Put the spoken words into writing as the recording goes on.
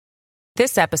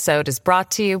This episode is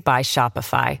brought to you by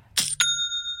Shopify.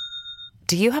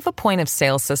 Do you have a point of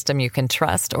sale system you can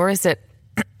trust, or is it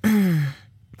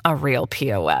a real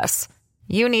POS?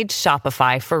 You need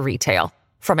Shopify for retail.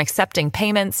 From accepting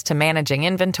payments to managing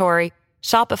inventory,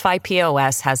 Shopify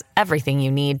POS has everything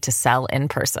you need to sell in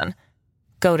person.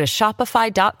 Go to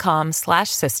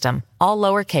shopify.com/system, all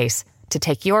lowercase, to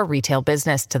take your retail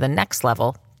business to the next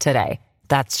level today.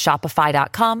 That's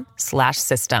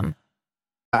shopify.com/system.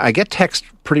 I get texts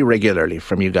pretty regularly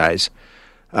from you guys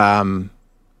saying,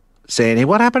 hey,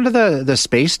 what happened to the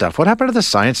space stuff? What happened to the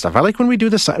science stuff? I like when we do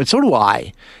the science. So do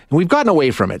I. And we've gotten away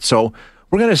from it. So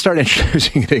we're going to start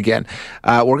introducing it again.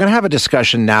 We're going to have a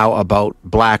discussion now about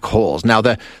black holes. Now,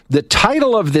 the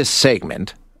title of this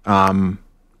segment and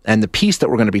the piece that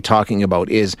we're going to be talking about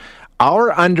is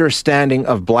Our Understanding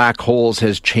of Black Holes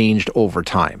Has Changed Over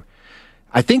Time.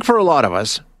 I think for a lot of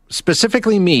us,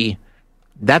 specifically me,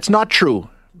 that's not true,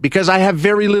 because I have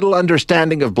very little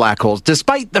understanding of black holes,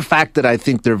 despite the fact that I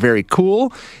think they're very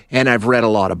cool and I've read a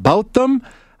lot about them.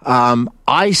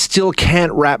 I still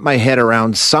can't wrap my head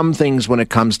around some things when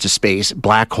it comes to space,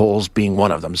 black holes being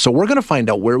one of them. So we're going to find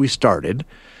out where we started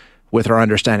with our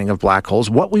understanding of black holes,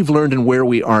 what we've learned and where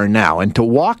we are now. And to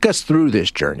walk us through this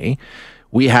journey,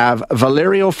 we have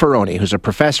Valerio Ferroni, who's a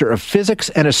professor of physics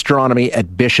and astronomy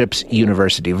at Bishop's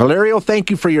University. Valerio,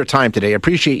 thank you for your time today. I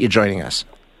appreciate you joining us.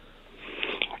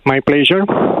 My pleasure.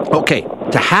 Okay,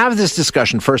 to have this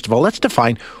discussion, first of all, let's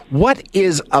define what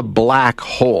is a black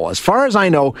hole. As far as I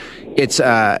know, it's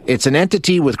an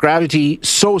entity with gravity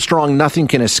so strong nothing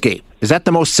can escape. Is that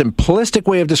the most simplistic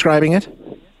way of describing it?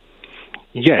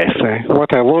 Yes.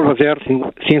 What I've always heard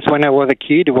since when I was a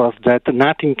kid was that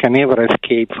nothing can ever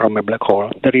escape from a black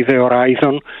hole. There is a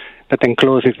horizon that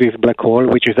encloses this black hole,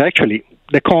 which is actually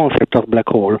the concept of black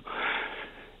hole.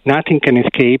 Nothing can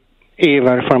escape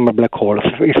ever from a black hole.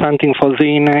 If something falls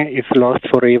in, it's lost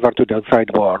forever to the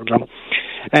outside world.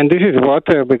 And this is what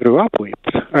we grew up with,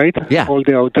 right? Yeah. All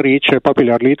the outreach,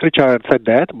 popular literature said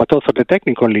that, but also the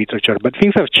technical literature. But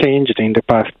things have changed in the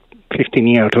past 15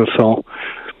 years or so.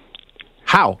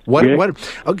 How?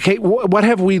 What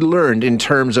have we learned in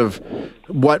terms of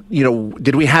what,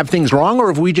 did we have things wrong, or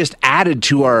have we just added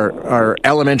to our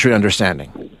elementary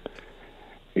understanding?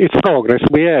 It's progress.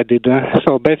 We added.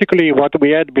 So basically what we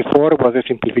had before was a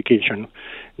simplification.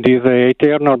 This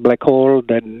eternal black hole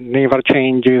that never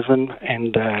changes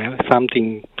and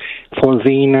something falls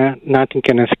in, nothing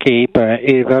can escape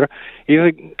ever, is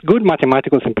a good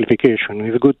mathematical simplification.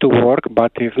 It's good to work,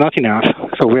 but it's not enough.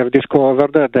 So we have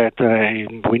discovered that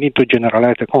we need to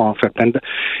generalize the concept. And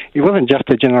it wasn't just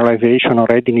a generalization or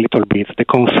adding little bits. The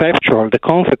concept of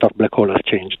black hole has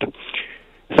changed.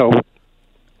 So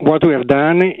what we have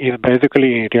done is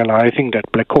basically realizing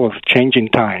that black holes change in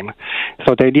time.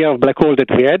 So the idea of black hole that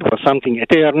we had was something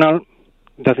eternal,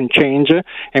 doesn't change.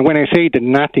 And when I say that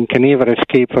nothing can ever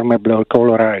escape from a black hole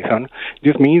horizon,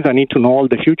 this means I need to know all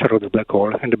the future of the black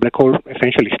hole, and the black hole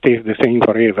essentially stays the same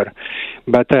forever.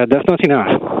 But that's not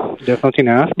enough. That's not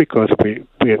enough because we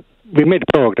made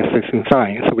progress in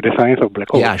science, with the science of black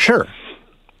holes. Yeah, sure.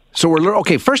 So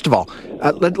okay. First of all,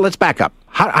 let's back up.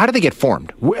 How do they get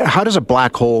formed? How does a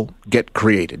black hole get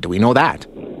created? Do we know that?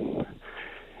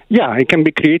 Yeah, it can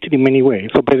be created in many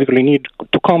ways. So basically, you need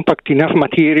to compact enough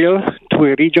material to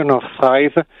a region of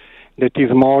size that is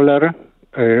smaller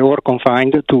or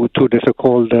confined to the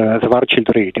so-called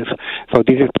Schwarzschild radius. So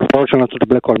this is proportional to the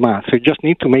black hole mass. You just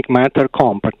need to make matter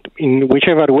compact in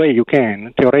whichever way you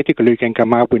can. Theoretically, you can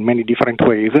come up with many different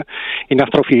ways. In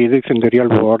astrophysics, in the real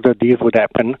world, this would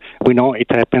happen. We know it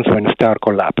happens when a star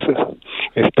collapses.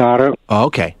 A star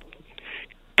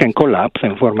can collapse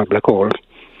and form a black hole.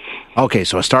 Okay,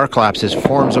 so a star collapses,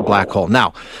 forms a black hole.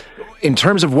 Now, in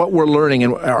terms of what we're learning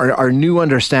and our new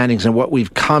understandings and what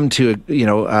we've come to,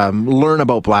 learn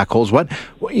about black holes, what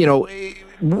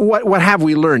have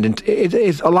we learned? And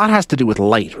a lot has to do with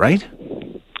light, right?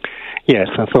 Yes,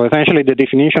 so essentially the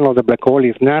definition of the black hole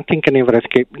is nothing can ever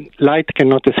escape. Light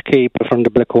cannot escape from the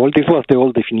black hole. This was the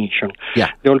old definition. Yeah.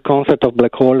 The old concept of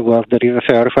black hole was there is a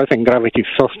surface and gravity is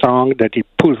so strong that it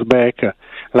pulls back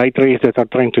light rays that are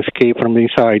trying to escape from the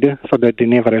inside so that they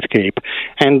never escape.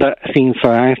 And since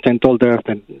Einstein told us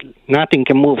that nothing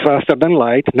can move faster than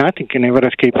light, nothing can ever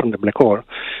escape from the black hole.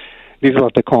 This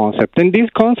was the concept. And this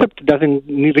concept doesn't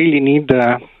really need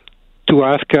to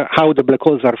ask how the black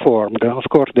holes are formed. Of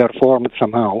course, they are formed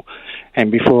somehow, and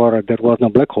before there was no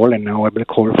black hole, and now a black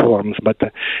hole forms.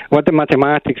 But what the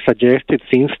mathematics suggested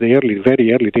since the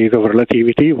very early days of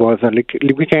relativity was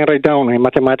we can write down a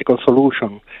mathematical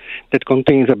solution that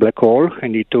contains a black hole,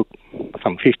 and it took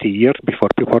some 50 years before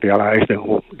people realized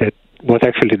that what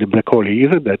actually the black hole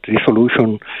is, that the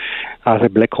solution has a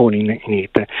black hole in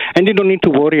it. And you don't need to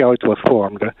worry how it was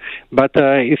formed, but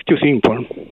it's too simple.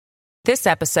 This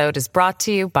episode is brought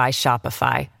to you by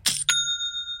Shopify.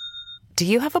 Do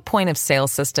you have a point of sale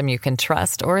system you can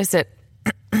trust, or is it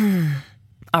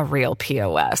a real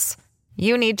POS?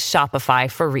 You need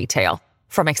Shopify for retail.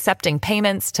 From accepting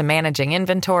payments to managing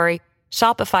inventory,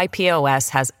 Shopify POS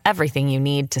has everything you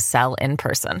need to sell in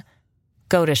person.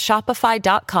 Go to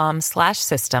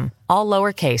shopify.com/system, all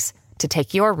lowercase, to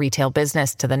take your retail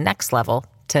business to the next level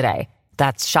today.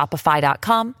 That's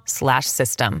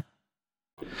shopify.com/system.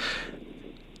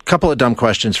 Couple of dumb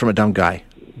questions from a dumb guy.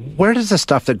 Where does the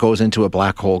stuff that goes into a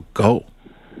black hole go?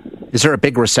 Is there a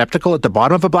big receptacle at the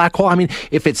bottom of a black hole? I mean,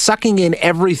 if it's sucking in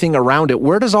everything around it,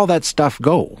 where does all that stuff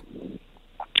go?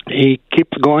 It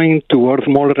keeps going towards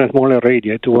smaller and smaller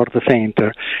radii, towards the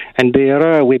center. And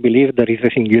there we believe there is a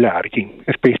singularity,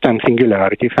 a space-time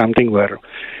singularity, something where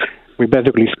we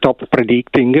basically stop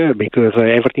predicting because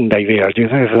everything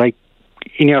diverges. It's like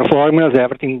in your formulas,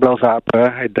 everything blows up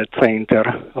at that center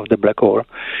of the black hole.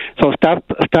 So stuff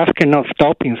cannot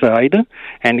stop inside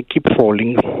and keep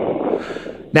falling.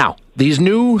 Now, these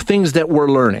new things that we're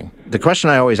learning, the question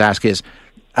I always ask is,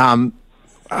 how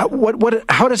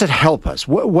does it help us?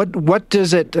 What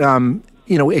does it,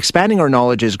 expanding our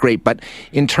knowledge is great, but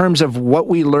in terms of what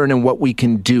we learn and what we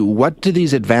can do, what do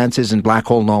these advances in black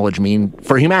hole knowledge mean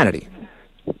for humanity?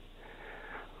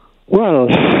 Well,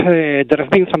 there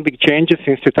have been some big changes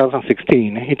since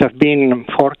 2016. It has been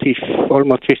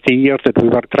almost 50 years that we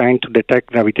were trying to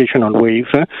detect gravitational waves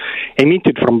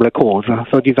emitted from black holes.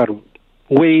 So these are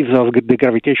waves of the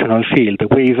gravitational field,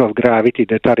 waves of gravity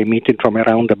that are emitted from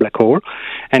around the black hole,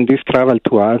 and this travel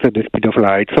to us at the speed of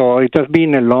light. So it has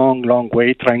been a long, long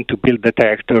way trying to build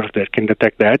detectors that can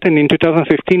detect that, and in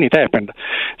 2015 it happened.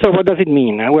 So what does it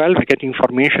mean? Well, we get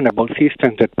information about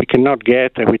systems that we cannot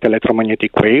get with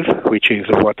electromagnetic waves, which is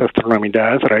what astronomy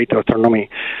does, right? Astronomy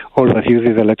always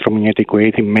uses electromagnetic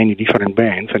waves in many different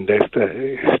bands, and there's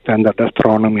standard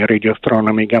astronomy, radio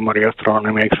astronomy, gamma ray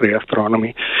astronomy, X-ray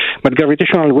astronomy. But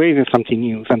gravitational waves is something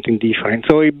new, something different.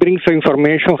 So it brings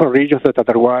information from regions that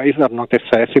otherwise are not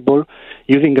accessible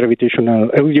using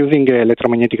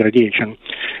electromagnetic radiation.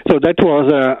 So that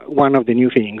was one of the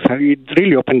new things. It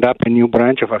really opened up a new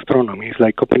branch of astronomy. It's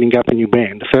like opening up a new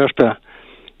band. First,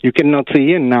 you cannot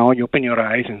see, and now you open your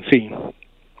eyes and see.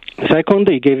 Second,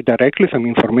 they gave directly some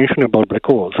information about black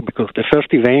holes, because the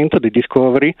first event, the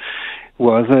discovery,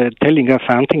 was telling us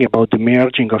something about the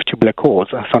merging of two black holes.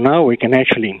 So now we can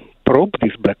actually probe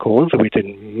these black holes with a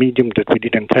medium that we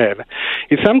didn't have.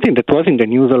 It's something that was in the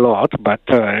news a lot, but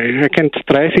I can't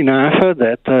stress enough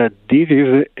that this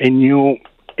is a new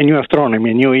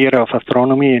astronomy, a new era of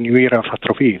astronomy, a new era of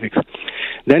astrophysics.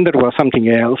 Then there was something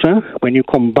else. When you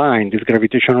combine these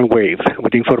gravitational waves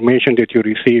with information that you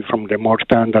receive from the more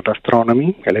standard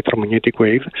astronomy, electromagnetic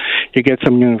waves, you get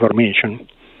some new information.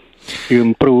 You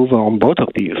improve on both of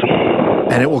these.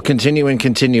 And it will continue and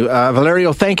continue.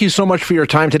 Valerio, thank you so much for your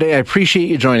time today. I appreciate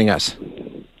you joining us.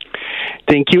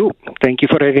 Thank you. Thank you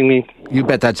for having me. You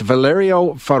bet. That's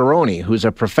Valerio Faroni, who's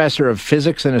a professor of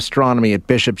physics and astronomy at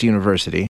Bishop's University.